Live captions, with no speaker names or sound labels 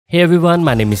Hey everyone,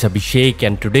 my name is Abhishek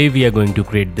and today we are going to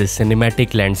create this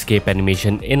cinematic landscape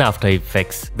animation in After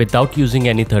Effects without using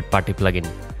any third-party plugin.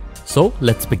 So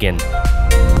let's begin.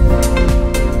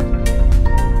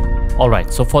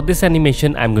 Alright, so for this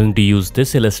animation I'm going to use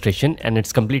this illustration and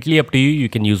it's completely up to you, you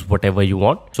can use whatever you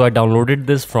want. So I downloaded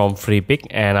this from Freepik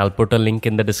and I'll put a link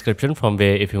in the description from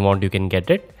where if you want you can get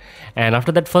it. And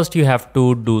after that first you have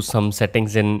to do some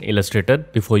settings in Illustrator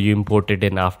before you import it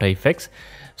in After Effects.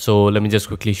 So let me just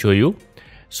quickly show you.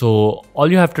 So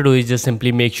all you have to do is just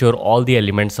simply make sure all the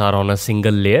elements are on a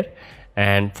single layer.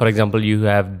 And for example, you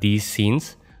have these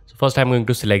scenes. So first I'm going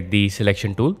to select the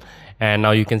selection tool. And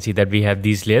now you can see that we have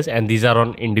these layers and these are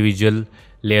on individual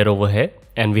layer over here.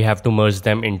 And we have to merge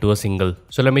them into a single.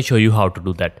 So let me show you how to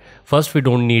do that. First, we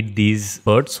don't need these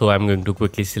birds. So I'm going to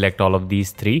quickly select all of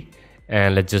these three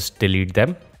and let's just delete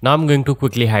them. Now I'm going to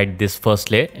quickly hide this first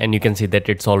layer and you can see that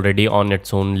it's already on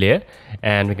its own layer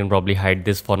and we can probably hide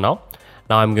this for now.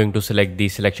 Now I'm going to select the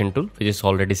selection tool which is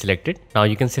already selected. Now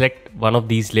you can select one of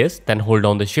these layers, then hold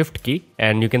down the shift key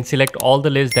and you can select all the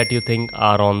layers that you think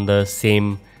are on the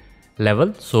same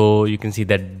level. So you can see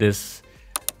that this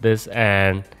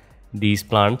and these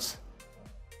plants,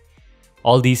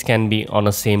 all these can be on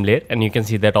a same layer and you can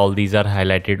see that all these are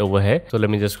highlighted over here. So let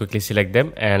me just quickly select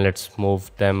them and let's move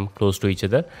them close to each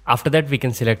other. After that we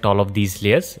can select all of these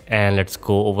layers and let's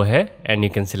go over here and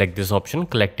you can select this option,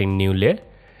 collecting new layer.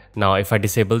 Now if I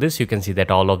disable this you can see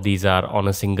that all of these are on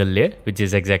a single layer, which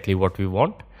is exactly what we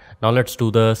want. Now let's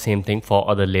do the same thing for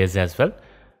other layers as well.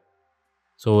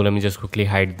 So let me just quickly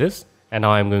hide this and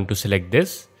now I'm going to select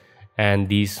this and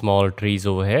these small trees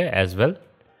over here as well.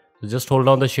 So just hold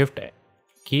down the shift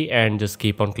key and just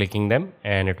keep on clicking them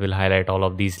and it will highlight all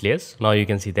of these layers. Now you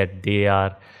can see that they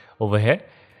are over here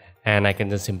and I can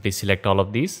just simply select all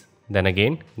of these, then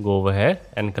again go over here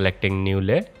and collecting new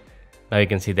layer. Now you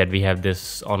can see that we have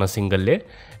this on a single layer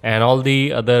and all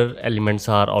the other elements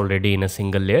are already in a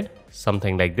single layer,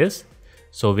 something like this.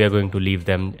 So we are going to leave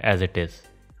them as it is.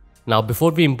 Now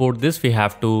before we import this we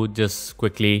have to just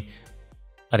quickly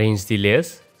arrange the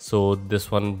layers. So this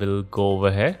one will go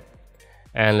over here.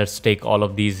 And let's take all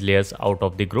of these layers out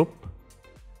of the group,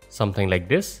 something like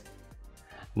this.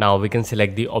 Now we can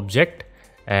select the object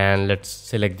and let's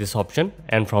select this option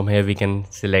and from here we can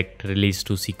select release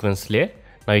to sequence layer.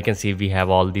 Now you can see we have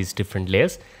all these different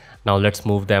layers. Now let's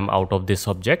move them out of this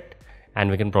object and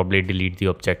we can probably delete the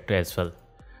object as well.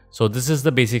 So this is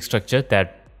the basic structure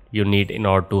that you need in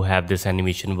order to have this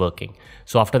animation working.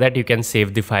 So after that you can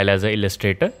save the file as an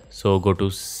Illustrator. So go to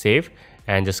save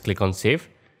and just click on save.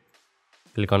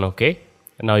 Click on OK.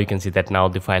 Now you can see that now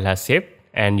the file has saved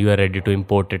and you are ready to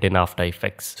import it in After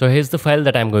Effects. So here's the file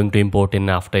that I'm going to import in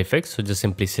After Effects. So just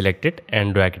simply select it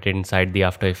and drag it inside the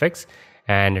After Effects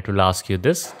and it will ask you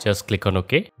this. Just click on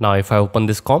OK. Now if I open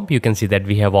this comp, you can see that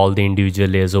we have all the individual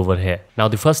layers over here. Now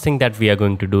the first thing that we are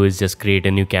going to do is just create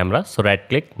a new camera. So right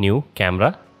click, new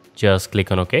camera, just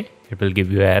click on OK. It will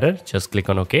give you an error. Just click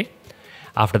on OK.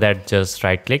 After that, just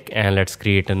right click and let's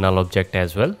create a null object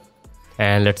as well.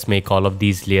 And let's make all of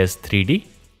these layers 3D,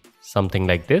 something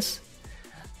like this.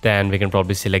 Then we can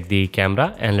probably select the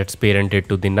camera and let's parent it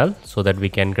to the null so that we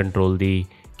can control the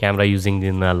camera using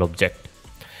the null object.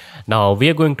 Now we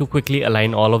are going to quickly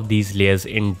align all of these layers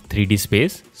in 3D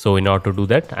space. So in order to do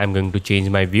that, I'm going to change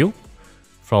my view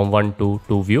from 1 to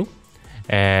 2 view.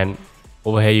 And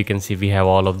over here you can see we have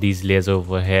all of these layers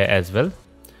over here as well.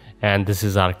 And this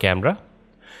is our camera.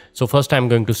 So first I'm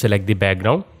going to select the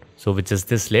background. So which is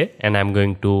this layer and I'm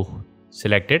going to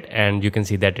select it and you can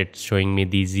see that it's showing me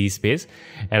the Z space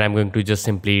and I'm going to just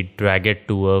simply drag it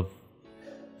to a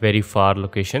very far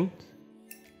location.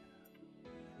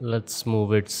 Let's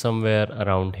move it somewhere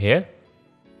around here,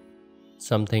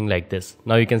 something like this.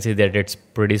 Now you can see that it's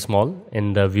pretty small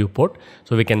in the viewport.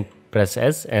 So we can press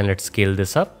S and let's scale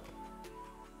this up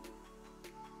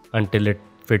until it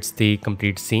fits the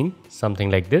complete scene, something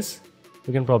like this.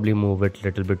 We can probably move it a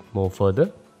little bit more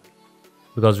further,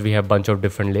 because we have a bunch of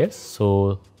different layers.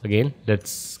 So again, let's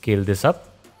scale this up.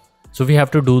 So we have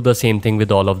to do the same thing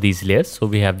with all of these layers. So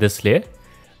we have this layer,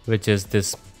 which is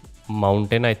this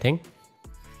mountain, I think.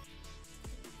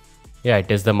 Yeah, it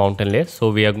is the mountain layer.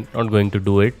 So we are not going to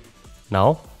do it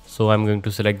now. So I'm going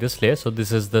to select this layer. So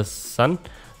this is the sun.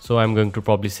 So I'm going to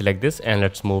probably select this and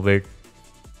let's move it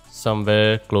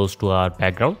somewhere close to our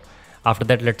background. After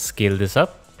that, let's scale this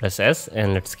up. Press S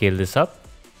and let's scale this up.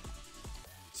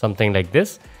 Something like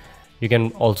this. You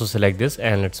can also select this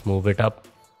and let's move it up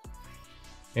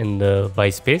in the Y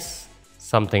space,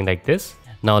 something like this.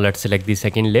 Now let's select the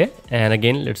second layer and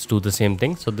again let's do the same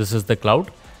thing. So this is the cloud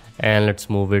and let's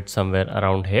move it somewhere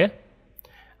around here.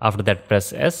 After that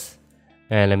press S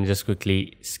And let me just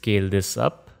quickly scale this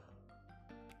up,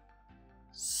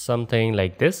 something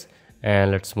like this,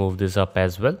 and let's move this up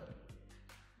as well,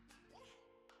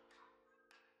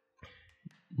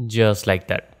 just like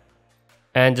that.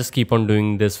 And just keep on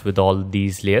doing this with all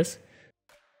these layers.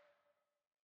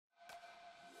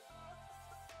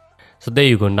 So there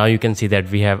you go. Now you can see that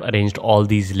we have arranged all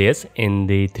these layers in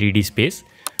the 3D space.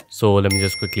 So let me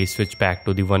just quickly switch back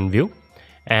to the one view,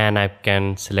 and I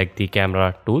can select the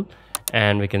camera tool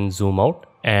and we can zoom out,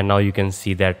 and now you can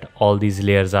see that all these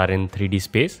layers are in 3D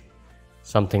space,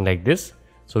 something like this.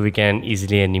 So we can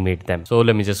easily animate them. So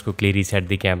let me just quickly reset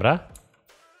the camera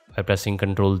by pressing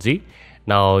Ctrl Z.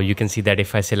 Now you can see that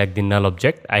if I select the null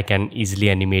object, I can easily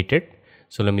animate it.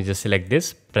 So let me just select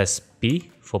this, press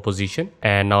P for position,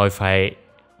 and now if I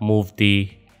move the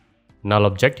null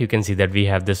object, you can see that we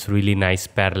have this really nice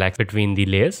parallax between the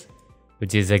layers,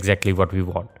 which is exactly what we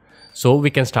want. So we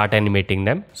can start animating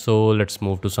them. So let's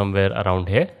move to somewhere around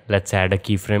here. Let's add a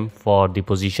keyframe for the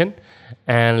position,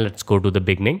 and let's go to the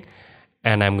beginning,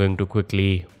 and I'm going to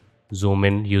quickly zoom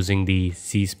in using the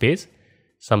Z space,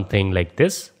 something like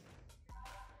this.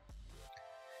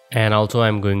 And also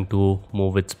I'm going to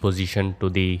move its position to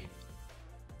the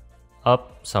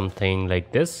up, something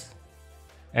like this.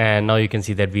 And now you can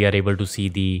see that we are able to see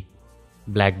the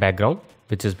black background,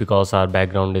 which is because our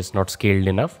background is not scaled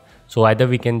enough. So either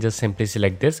we can just simply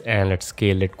select this and let's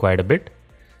scale it quite a bit,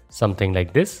 something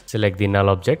like this. Select the null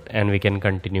object and we can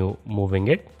continue moving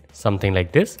it, something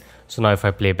like this. So now if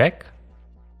I play back,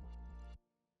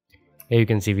 here you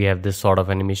can see we have this sort of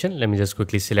animation. Let me just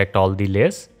quickly select all the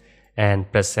layers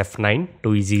and press F9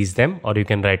 to easy ease them, or you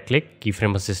can right click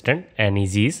keyframe assistant and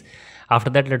easy ease. After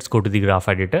that, let's go to the graph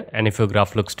editor, and if your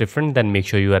graph looks different, then make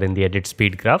sure you are in the edit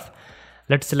speed graph.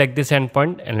 Let's select this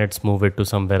endpoint and let's move it to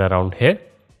somewhere around here.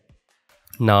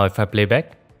 Now if I play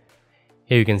back,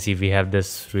 here you can see we have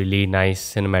this really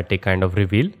nice cinematic kind of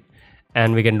reveal,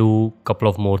 and we can do a couple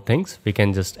of more things. We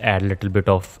can just add a little bit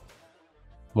of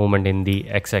movement in the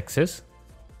x-axis,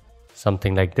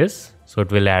 something like this. So it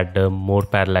will add more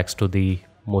parallax to the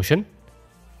motion,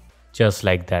 just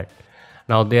like that.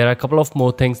 Now there are a couple of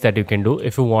more things that you can do.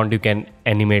 If you want, you can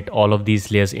animate all of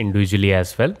these layers individually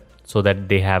as well, so that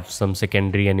they have some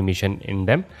secondary animation in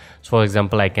them. So for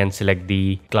example, I can select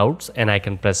the clouds and I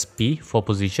can press P for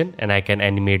position, and I can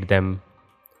animate them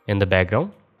in the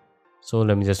background. So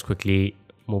let me just quickly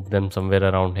move them somewhere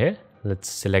around here. Let's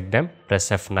select them, press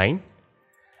F9.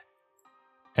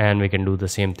 And we can do the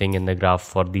same thing in the graph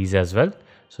for these as well.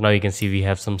 So now you can see we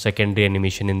have some secondary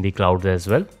animation in the clouds as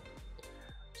well.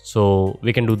 So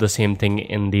we can do the same thing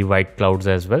in the white clouds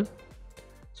as well.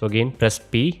 So again, press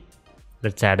P.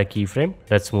 Let's add a keyframe.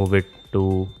 Let's move it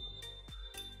to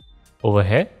over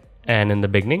here. And in the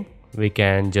beginning, we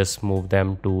can just move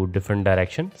them to different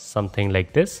directions, something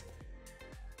like this.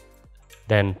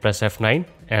 Then press F9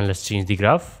 and let's change the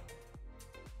graph.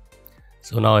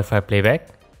 So now if I play back,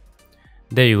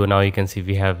 there you go. Now you can see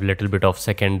we have a little bit of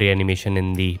secondary animation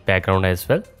in the background as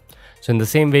well. So in the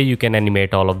same way, you can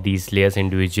animate all of these layers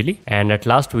individually. And at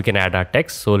last, we can add our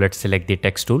text. So let's select the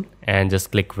text tool and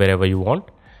just click wherever you want.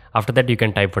 After that, you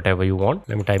can type whatever you want.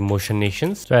 Let me type motion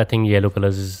nations. So I think yellow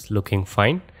colors is looking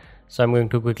fine. So I'm going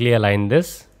to quickly align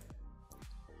this.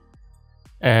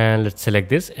 And let's select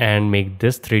this and make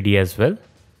this 3D as well.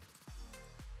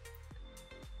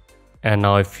 And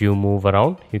now if you move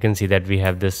around, you can see that we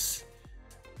have this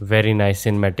very nice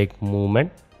cinematic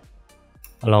movement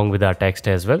along with our text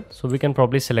as well. So we can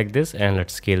probably select this and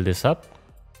let's scale this up.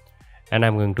 And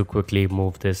I'm going to quickly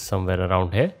move this somewhere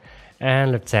around here.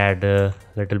 And let's add a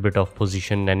little bit of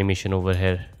position animation over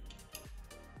here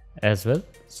as well.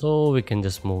 So we can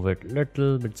just move it a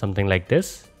little bit, something like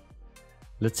this.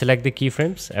 Let's select the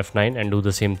keyframes, F9, and do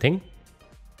the same thing.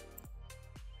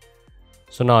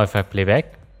 So now if I play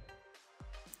back,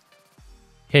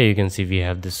 here you can see we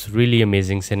have this really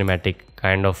amazing cinematic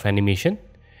kind of animation.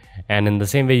 And in the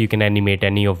same way, you can animate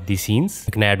any of the scenes.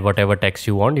 You can add whatever text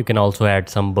you want. You can also add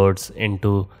some birds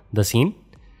into the scene.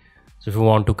 So if you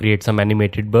want to create some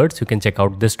animated birds, you can check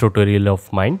out this tutorial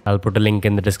of mine. I'll put a link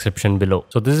in the description below.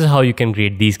 So this is how you can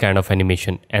create these kind of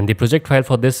animation. And the project file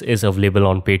for this is available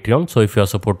on Patreon. So if you're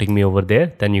supporting me over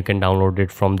there, then you can download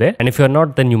it from there. And if you're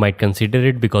not, then you might consider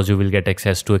it, because you will get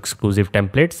access to exclusive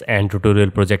templates and tutorial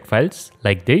project files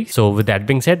like this. So with that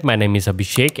being said, my name is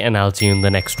Abhishek and I'll see you in the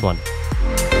next one.